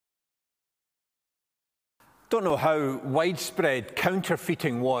don't know how widespread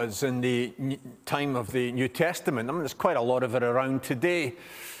counterfeiting was in the time of the New Testament. I mean, there's quite a lot of it around today. I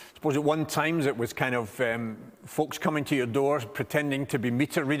suppose at one time it was kind of folks coming to your door pretending to be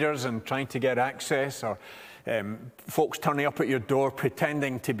meter readers and trying to get access, or folks turning up at your door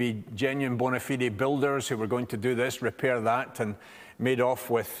pretending to be genuine bona fide builders who were going to do this, repair that, and made off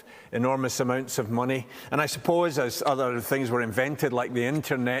with enormous amounts of money. And I suppose as other things were invented, like the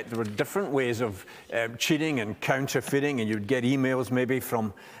internet, there were different ways of cheating and counterfeiting, and you'd get emails maybe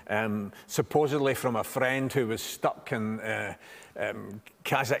from, supposedly from a friend who was stuck in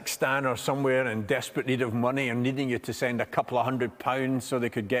Kazakhstan or somewhere in desperate need of money and needing you to send a couple of £100 so they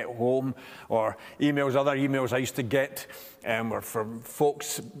could get home. Or emails, other emails I used to get were from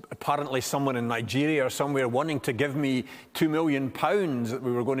folks, apparently someone in Nigeria or somewhere, wanting to give me £2 million that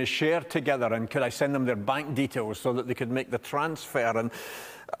we were going to share together, and could I send them their bank details so that they could make the transfer. And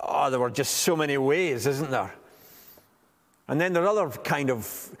there were just so many ways, isn't there? And then there are other kind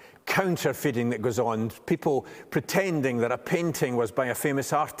of counterfeiting that goes on, people pretending that a painting was by a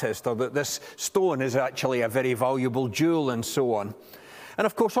famous artist, or that this stone is actually a very valuable jewel, and so on. And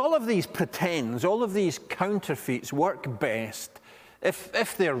of course, all of these pretends, all of these counterfeits work best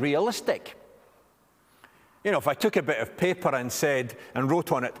if they're realistic. You know, if I took a bit of paper and said, and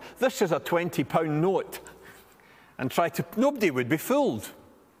wrote on it, "This is a £20 note," and tried to, nobody would be fooled.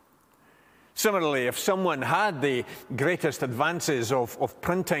 Similarly, if someone had the greatest advances of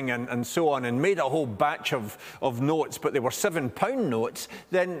printing and so on, and made a whole batch of notes, but they were £7 notes,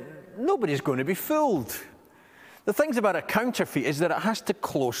 then nobody's going to be fooled. The things about a counterfeit is that it has to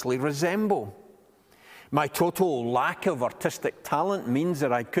closely resemble. My total lack of artistic talent means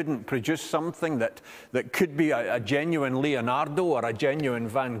that I couldn't produce something that could be a genuine Leonardo or a genuine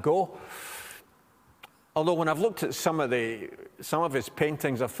Van Gogh. Although when I've looked at some of his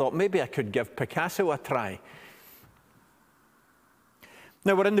paintings, I've thought maybe I could give Picasso a try.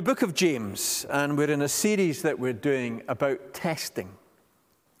 Now, we're in the book of James, and we're in a series that we're doing about testing.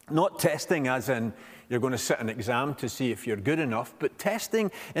 Not testing as in you're going to sit an exam to see if you're good enough, but testing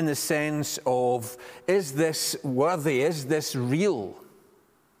in the sense of, is this worthy? Is this real?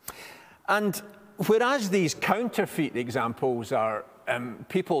 And whereas these counterfeit examples are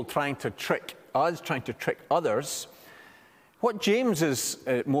people trying to trick us, trying to trick others, what James is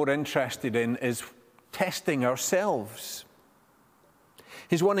more interested in is testing ourselves.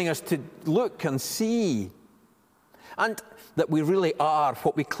 He's wanting us to look and see, and that we really are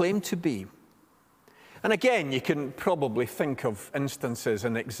what we claim to be. And again, you can probably think of instances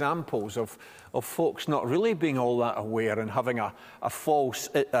and examples of folks not really being all that aware and having a false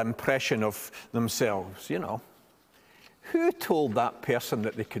impression of themselves, you know. Who told that person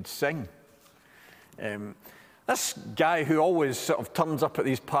that they could sing? This guy who always sort of turns up at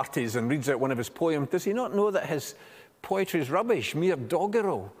these parties and reads out one of his poems, does he not know that his poetry is rubbish, mere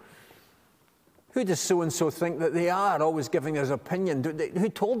doggerel? Who does so-and-so think that they are, always giving his opinion? Who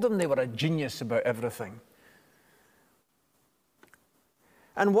told them they were a genius about everything?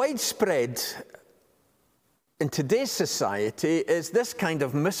 And widespread in today's society is this kind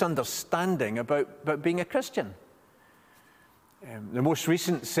of misunderstanding about being a Christian. The most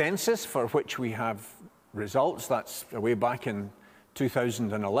recent census for which we have results, that's way back in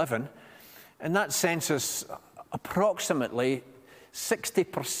 2011, and that census, approximately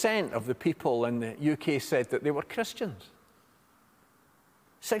 60% of the people in the UK said that they were Christians.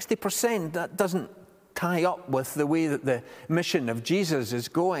 60%, that doesn't tie up with the way that the mission of Jesus is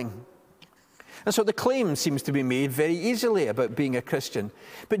going. And so the claim seems to be made very easily about being a Christian.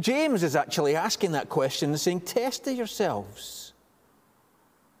 But James is actually asking that question and saying, test yourselves.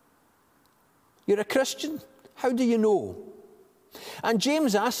 You're a Christian? How do you know? And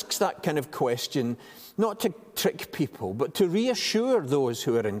James asks that kind of question not to trick people, but to reassure those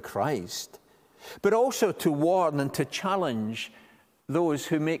who are in Christ, but also to warn and to challenge those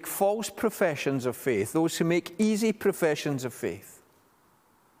who make false professions of faith, those who make easy professions of faith.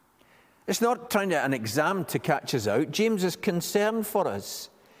 It's not trying to an exam to catch us out. James is concerned for us,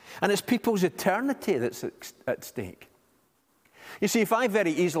 and it's people's eternity that's at stake. You see, if I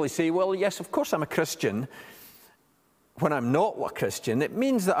very easily say, well, yes, of course I'm a Christian, when I'm not a Christian, it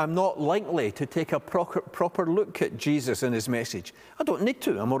means that I'm not likely to take a proper look at Jesus and his message. I don't need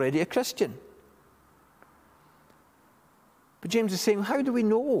to. I'm already a Christian. But James is saying, how do we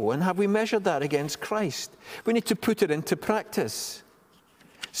know? And have we measured that against Christ? We need to put it into practice.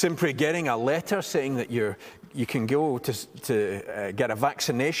 Simply getting a letter saying that you can go to get a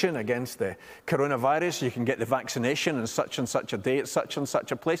vaccination against the coronavirus, you can get the vaccination on such and such a day at such and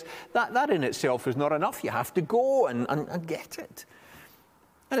such a place, that in itself is not enough. You have to go and get it.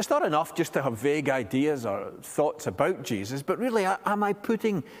 And it's not enough just to have vague ideas or thoughts about Jesus, but really, am I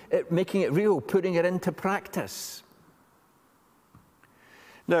making it real, putting it into practice?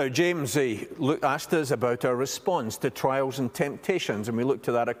 Now, James asked us about our response to trials and temptations, and we looked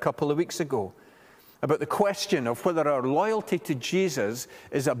at that a couple of weeks ago, about the question of whether our loyalty to Jesus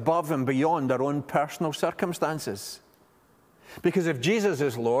is above and beyond our own personal circumstances. Because if Jesus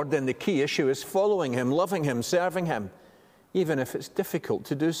is Lord, then the key issue is following him, loving him, serving him, even if it's difficult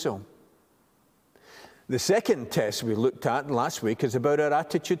to do so. The second test we looked at last week is about our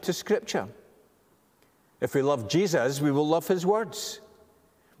attitude to Scripture. If we love Jesus, we will love his words.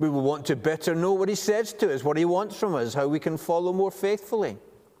 We will want to better know what he says to us, what he wants from us, how we can follow more faithfully.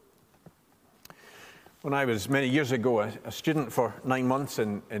 When I was, many years ago, a student for 9 months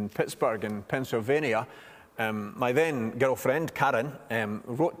in Pittsburgh in Pennsylvania, my then girlfriend, Karen,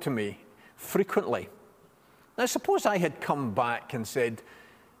 wrote to me frequently. Now, suppose I had come back and said,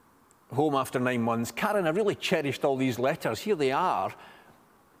 home after 9 months, Karen, I really cherished all these letters. Here they are,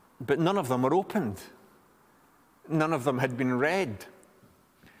 but none of them were opened. None of them had been read.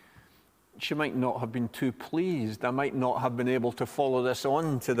 She might not have been too pleased. I might not have been able to follow this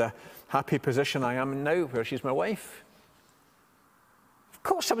on to the happy position I am in now, where she's my wife. Of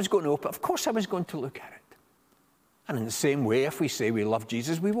course I was going to open, of course I was going to look at it. And in the same way, if we say we love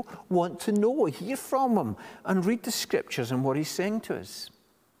Jesus, we will want to know, hear from him, and read the Scriptures and what he's saying to us.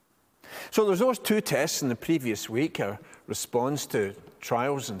 So there's those two tests in the previous week: our response to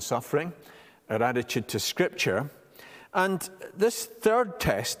trials and suffering, our attitude to Scripture. And this third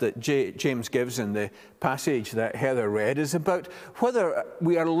test that James gives in the passage that Heather read is about whether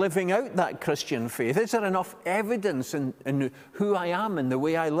we are living out that Christian faith. Is there enough evidence in who I am and the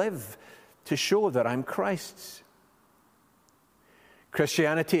way I live to show that I'm Christ's?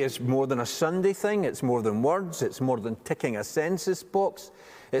 Christianity is more than a Sunday thing. It's more than words. It's more than ticking a census box.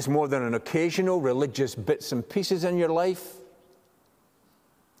 It's more than an occasional religious bits and pieces in your life.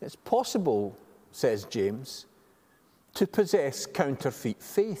 It's possible, says James, to possess counterfeit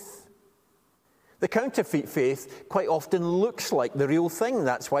faith. The counterfeit faith quite often looks like the real thing.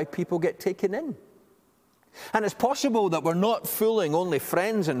 That's why people get taken in. And it's possible that we're not fooling only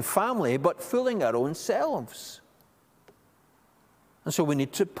friends and family, but fooling our own selves. And so we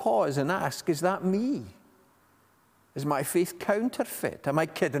need to pause and ask, is that me? Is my faith counterfeit? Am I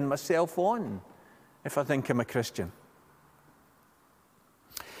kidding myself on if I think I'm a Christian?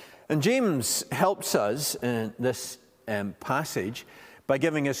 And James helps us in this passage by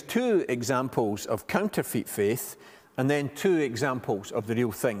giving us two examples of counterfeit faith and then two examples of the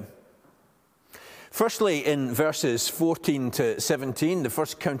real thing. Firstly, in verses 14 to 17, the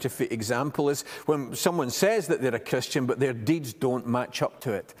first counterfeit example is when someone says that they're a Christian, but their deeds don't match up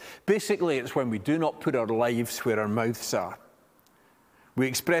to it. Basically, it's when we do not put our lives where our mouths are. We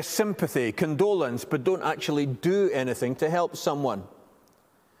express sympathy, condolence, but don't actually do anything to help someone.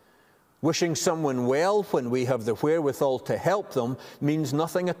 Wishing someone well when we have the wherewithal to help them means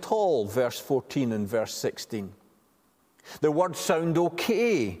nothing at all, verse 14 and verse 16. The words sound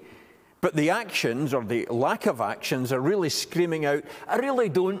okay, but the actions, or the lack of actions, are really screaming out, I really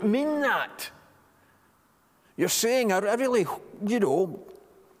don't mean that. You're saying, I really, hope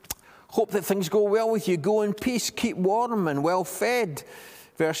that things go well with you. Go in peace, keep warm and well fed,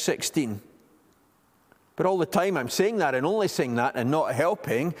 verse 16. But all the time I'm saying that and only saying that and not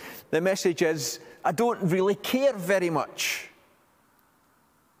helping, the message is, I don't really care very much.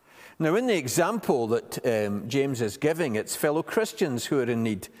 Now, in the example that James is giving, it's fellow Christians who are in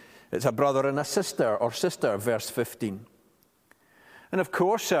need. It's a brother and a sister, or sister, verse 15. And of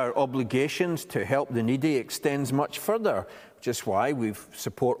course, our obligations to help the needy extends much further, which is why we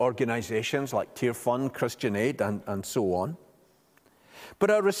support organizations like Tear Fund, Christian Aid, and so on.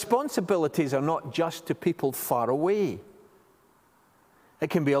 But our responsibilities are not just to people far away. It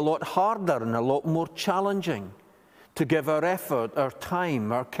can be a lot harder and a lot more challenging to give our effort, our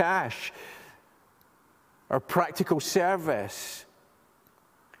time, our cash, our practical service.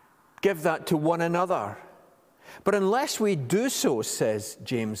 Give that to one another. But unless we do so, says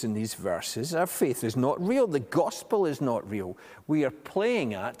James in these verses, our faith is not real. The gospel is not real. We are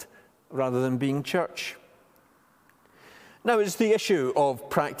playing at rather than being church. Now, it's the issue of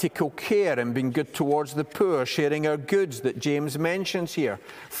practical care and being good towards the poor, sharing our goods that James mentions here,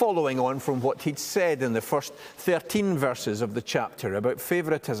 following on from what he'd said in the first 13 verses of the chapter about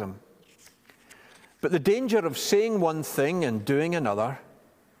favoritism. But the danger of saying one thing and doing another,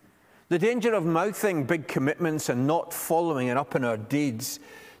 the danger of mouthing big commitments and not following it up in our deeds,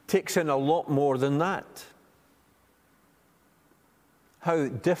 takes in a lot more than that. How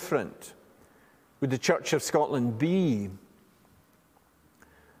different would the Church of Scotland be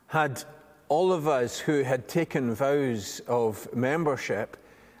had all of us who had taken vows of membership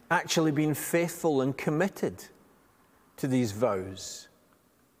actually been faithful and committed to these vows.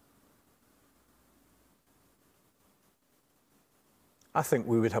 I think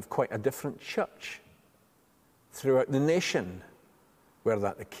we would have quite a different church throughout the nation were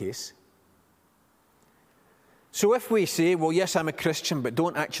that the case. So if we say, well, yes, I'm a Christian, but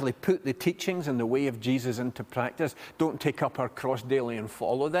don't actually put the teachings and the way of Jesus into practice, don't take up our cross daily and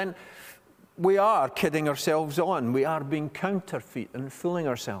follow, then we are kidding ourselves on. We are being counterfeit and fooling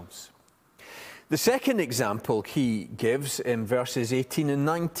ourselves. The second example he gives in verses 18 and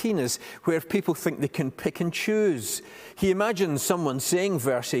 19 is where people think they can pick and choose. He imagines someone saying,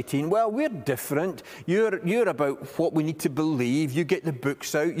 verse 18, well, we're different. You're about what we need to believe. You get the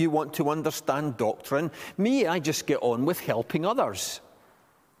books out. You want to understand doctrine. Me, I just get on with helping others.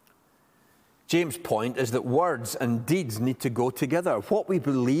 James' point is that words and deeds need to go together. What we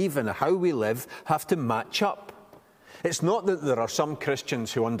believe and how we live have to match up. It's not that there are some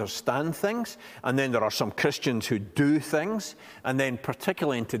Christians who understand things, and then there are some Christians who do things, and then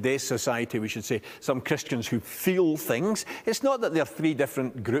particularly in today's society, we should say, some Christians who feel things. It's not that there are three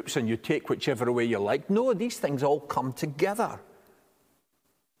different groups and you take whichever way you like. No, these things all come together.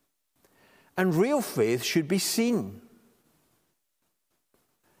 And real faith should be seen.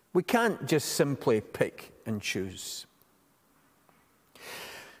 We can't just simply pick and choose.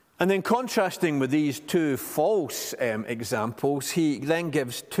 And then contrasting with these two false examples, he then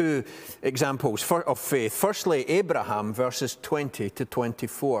gives two examples of faith. Firstly, Abraham, verses 20 to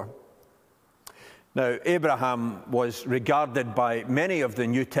 24. Now, Abraham was regarded by many of the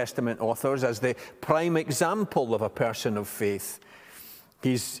New Testament authors as the prime example of a person of faith.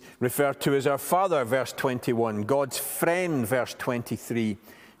 He's referred to as our father, verse 21, God's friend, verse 23,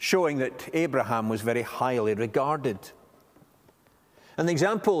 showing that Abraham was very highly regarded. An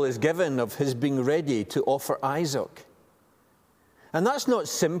example is given of his being ready to offer Isaac. And that's not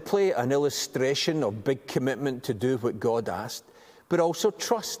simply an illustration of big commitment to do what God asked, but also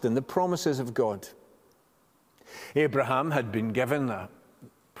trust in the promises of God. Abraham had been given a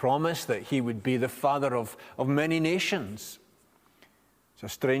promise that he would be the father of many nations. It's a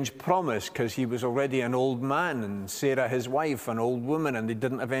strange promise because he was already an old man and Sarah, his wife, an old woman, and they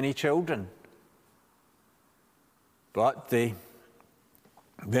didn't have any children. But they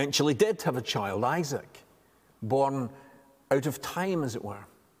eventually did have a child, Isaac, born out of time, as it were.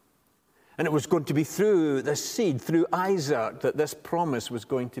 And it was going to be through this seed, through Isaac, that this promise was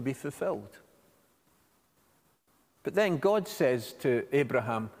going to be fulfilled. But then God says to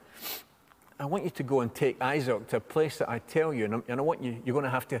Abraham, I want you to go and take Isaac to a place that I tell you, and I want you're going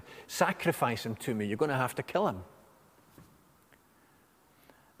to have to sacrifice him to me. You're going to have to kill him.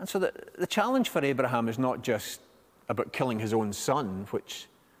 And so the challenge for Abraham is not just about killing his own son, which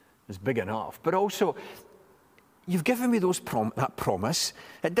is big enough, but also, you've given me that promise.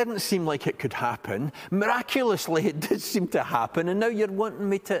 It didn't seem like it could happen. Miraculously, it did seem to happen, and now you're wanting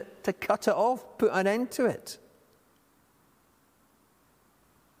me to cut it off, put an end to it.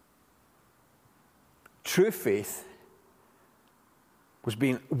 True faith was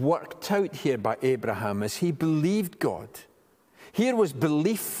being worked out here by Abraham as he believed God. Here was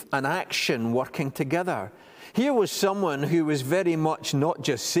belief and action working together. Here was someone who was very much not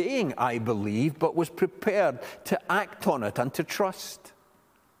just saying, I believe, but was prepared to act on it and to trust.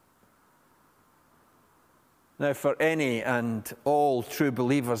 Now, for any and all true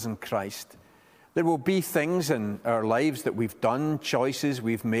believers in Christ, there will be things in our lives that we've done, choices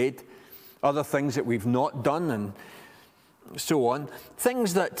we've made, other things that we've not done, and so on.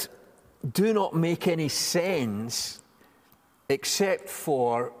 Things that do not make any sense except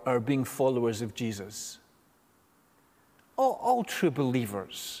for our being followers of Jesus. All true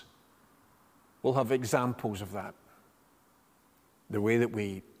believers will have examples of that. The way that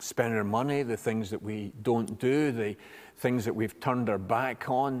we spend our money, the things that we don't do, the things that we've turned our back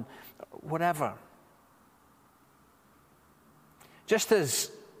on, whatever. Just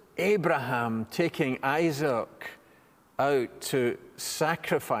as Abraham taking Isaac out to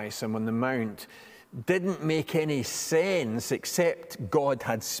sacrifice him on the mount didn't make any sense except God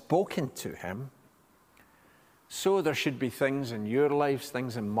had spoken to him, so there should be things in your lives,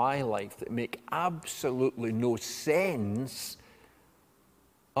 things in my life that make absolutely no sense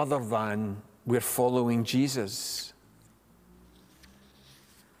other than we're following Jesus.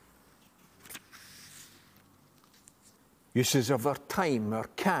 Uses of our time, our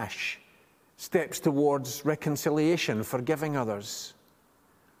cash, steps towards reconciliation, forgiving others.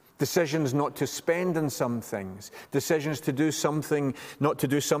 Decisions not to spend on some things. Decisions to do something, not to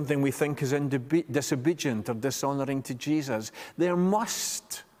do something we think is disobedient or dishonoring to Jesus. There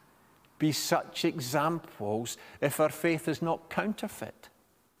must be such examples if our faith is not counterfeit?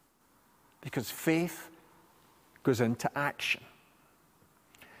 Because faith goes into action.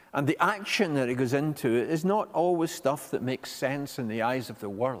 And the action that it goes into is not always stuff that makes sense in the eyes of the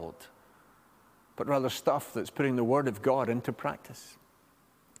world, but rather stuff that's putting the Word of God into practice.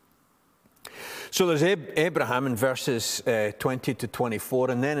 So there's Abraham in verses 20 to 24,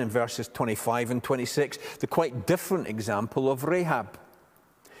 and then in verses 25 and 26, the quite different example of Rahab.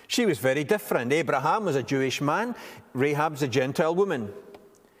 She was very different. Abraham was a Jewish man, Rahab's a Gentile woman.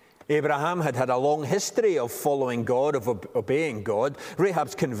 Abraham had had a long history of following God, of obeying God.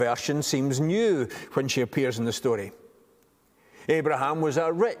 Rahab's conversion seems new when she appears in the story. Abraham was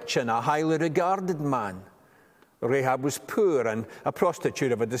a rich and a highly regarded man. Rahab was poor and a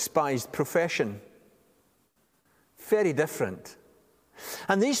prostitute of a despised profession. Very different.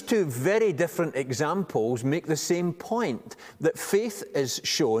 And these two very different examples make the same point, that faith is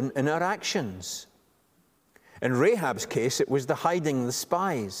shown in our actions. In Rahab's case, it was the hiding the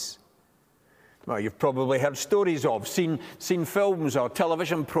spies. Well, you've probably heard stories of, seen films or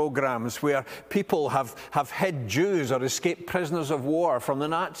television programs where people have hid Jews or escaped prisoners of war from the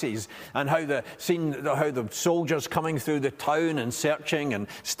Nazis, and how the soldiers coming through the town and searching and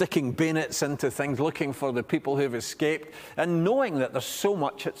sticking bayonets into things, looking for the people who have escaped, and knowing that there's so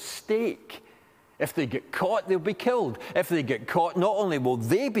much at stake. If they get caught, they'll be killed. If they get caught, not only will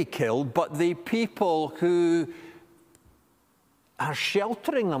they be killed, but the people who are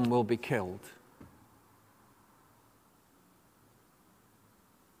sheltering them will be killed.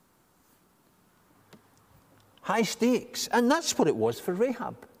 High stakes. And that's what it was for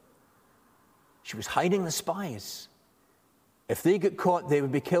Rahab. She was hiding the spies. If they get caught, they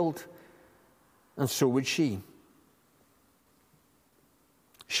would be killed, and so would she.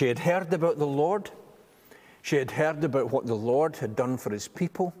 She had heard about the Lord. She had heard about what the Lord had done for his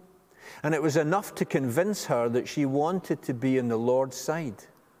people. And it was enough to convince her that she wanted to be on the Lord's side.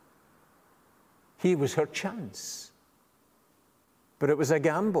 He was her chance. But it was a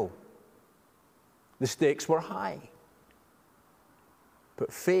gamble. The stakes were high.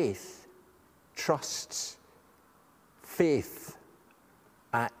 But faith trusts. Faith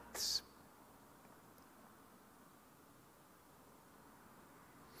acts.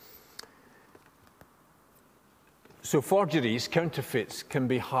 So forgeries, counterfeits, can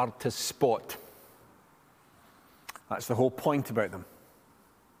be hard to spot. That's the whole point about them.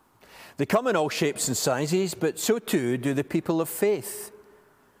 They come in all shapes and sizes, but so too do the people of faith.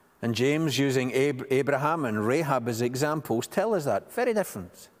 And James, using Abraham and Rahab as examples, tell us that. Very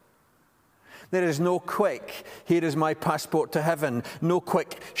different. There is no quick, here is my passport to heaven. No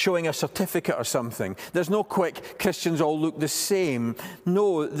quick showing a certificate or something. There's no quick, Christians all look the same.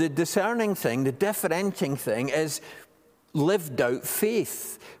 No, the discerning thing, the differentiating thing is lived out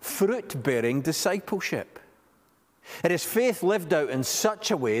faith, fruit-bearing discipleship. It is faith lived out in such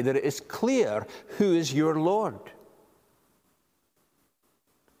a way that it is clear who is your Lord.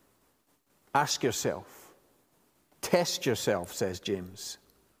 Ask yourself, test yourself, says James,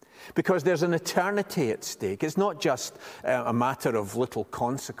 because there's an eternity at stake. It's not just a matter of little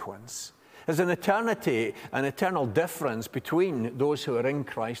consequence. There's an eternity, an eternal difference between those who are in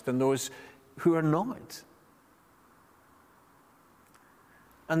Christ and those who are not.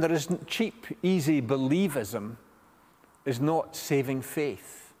 And there is cheap, easy believism is not saving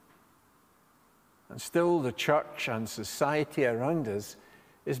faith. And still the church and society around us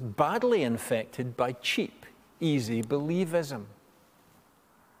is badly infected by cheap, easy believism.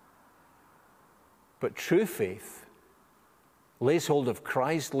 But true faith lays hold of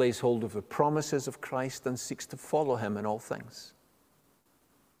Christ, lays hold of the promises of Christ, and seeks to follow him in all things.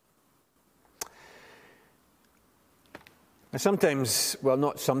 Sometimes, well,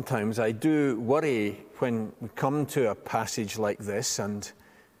 not sometimes, I do worry when we come to a passage like this and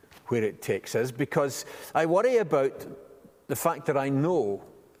where it takes us, because I worry about the fact that I know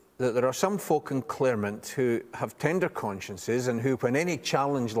that there are some folk in Claremont who have tender consciences and who, when any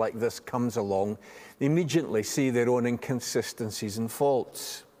challenge like this comes along, they immediately see their own inconsistencies and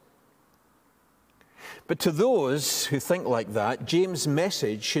faults. But to those who think like that, James'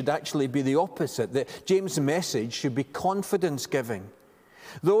 message should actually be the opposite. James' message should be confidence-giving.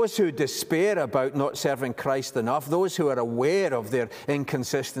 Those who despair about not serving Christ enough, those who are aware of their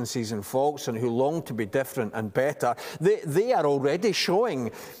inconsistencies and faults and who long to be different and better, they are already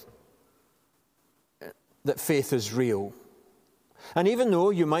showing that faith is real. And even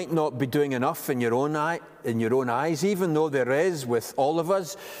though you might not be doing enough in your own eyes, even though there is, with all of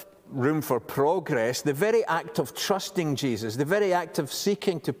us, room for progress, the very act of trusting Jesus, the very act of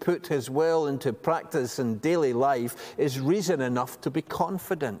seeking to put his will into practice in daily life is reason enough to be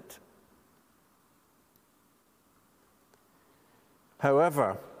confident.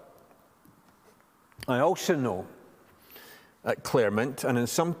 However, I also know at Claremont, and in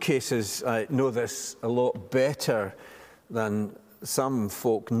some cases I know this a lot better than some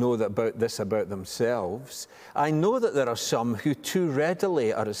folk know about themselves. I know that there are some who too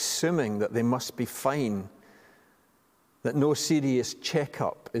readily are assuming that they must be fine, that no serious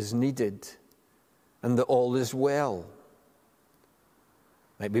checkup is needed, and that all is well.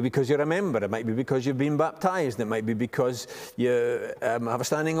 It might be because you're a member. It might be because you've been baptized. It might be because you have a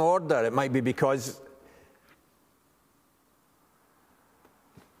standing order. It might be because...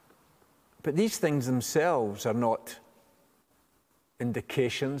 But these things themselves are not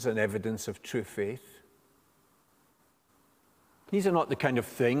indications and evidence of true faith. These are not the kind of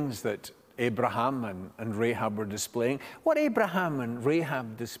things that Abraham and Rahab were displaying. What Abraham and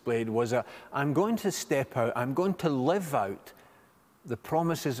Rahab displayed was I'm going to step out, I'm going to live out the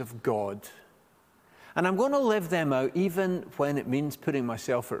promises of God, and I'm going to live them out even when it means putting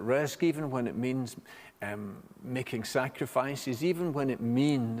myself at risk, even when it means making sacrifices, even when it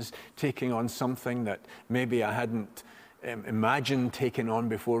means taking on something that maybe I hadn't imagined taking on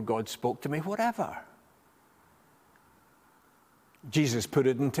before God spoke to me, whatever. Jesus put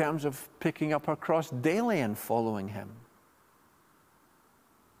it in terms of picking up our cross daily and following him.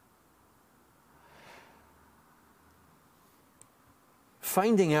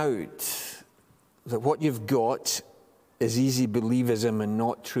 Finding out that what you've got is easy believism and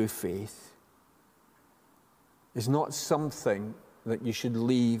not true faith is not something that you should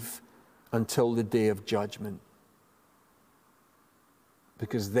leave until the day of judgment,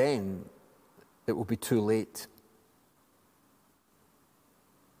 because then it will be too late.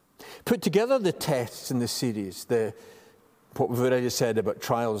 Put together the tests in the series, what we've already said about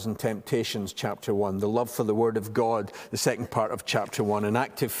trials and temptations, chapter 1, the love for the Word of God, the second part of chapter 1, an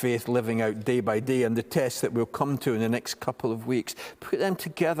active faith living out day by day, and the tests that we'll come to in the next couple of weeks. Put them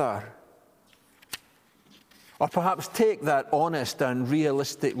together. Or perhaps take that honest and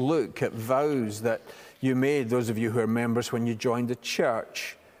realistic look at vows that you made, those of you who are members, when you joined the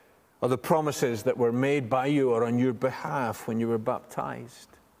church, or the promises that were made by you or on your behalf when you were baptized.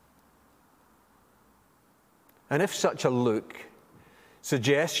 And if such a look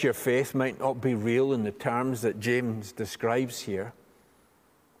suggests your faith might not be real in the terms that James describes here,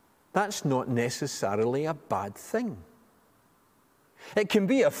 that's not necessarily a bad thing. It can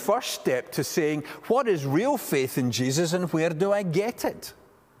be a first step to saying, what is real faith in Jesus and where do I get it?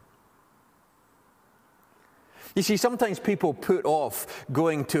 You see, sometimes people put off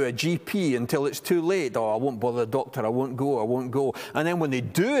going to a GP until it's too late. Oh, I won't bother the doctor, I won't go. And then when they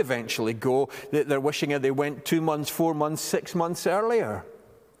do eventually go, they're wishing they went 2 months, 4 months, 6 months earlier.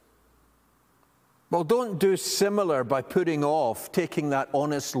 Well, don't do similar by putting off taking that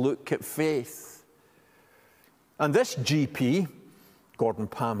honest look at faith. And this GP, Gordon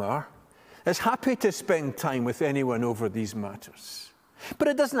Palmer, is happy to spend time with anyone over these matters. But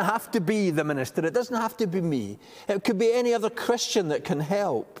it doesn't have to be the minister. It doesn't have to be me. It could be any other Christian that can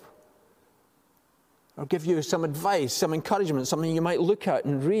help or give you some advice, some encouragement, something you might look at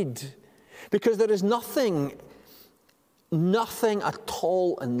and read. Because there is nothing at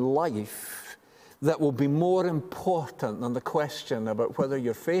all in life that will be more important than the question about whether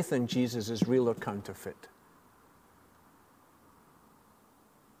your faith in Jesus is real or counterfeit.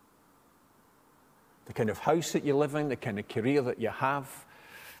 The kind of house that you live in, the kind of career that you have,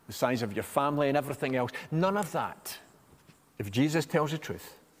 the size of your family and everything else. None of that, if Jesus tells the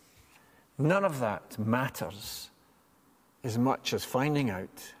truth, none of that matters as much as finding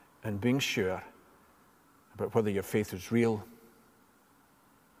out and being sure about whether your faith is real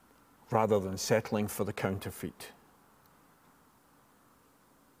rather than settling for the counterfeit.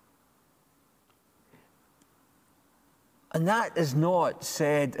 And that is not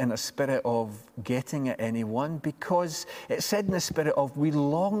said in a spirit of getting at anyone, because it's said in the spirit of we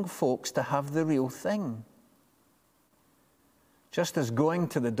long, folks, to have the real thing. Just as going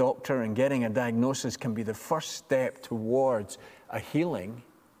to the doctor and getting a diagnosis can be the first step towards a healing,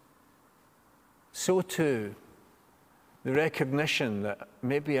 so too the recognition that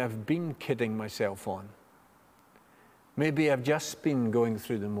maybe I've been kidding myself on. Maybe I've just been going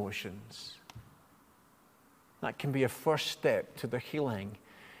through the motions. That can be a first step to the healing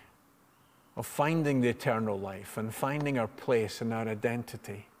of finding the eternal life and finding our place and our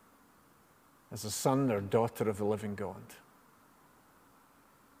identity as a son or daughter of the living God.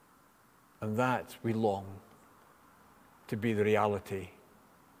 And that we long to be the reality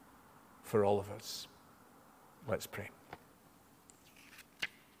for all of us. Let's pray.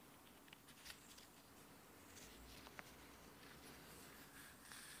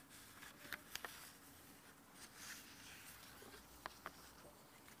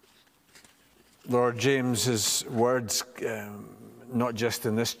 Lord, James's words, not just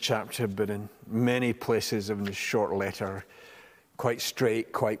in this chapter, but in many places of this short letter, quite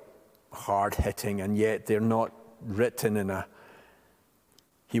straight, quite hard-hitting, and yet they're not written in a,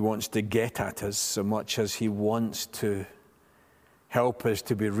 he wants to get at us so much as he wants to help us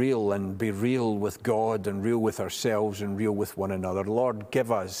to be real, and be real with God and real with ourselves and real with one another. Lord, give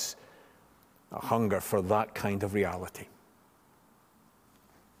us a hunger for that kind of reality.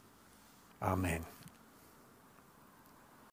 Amen.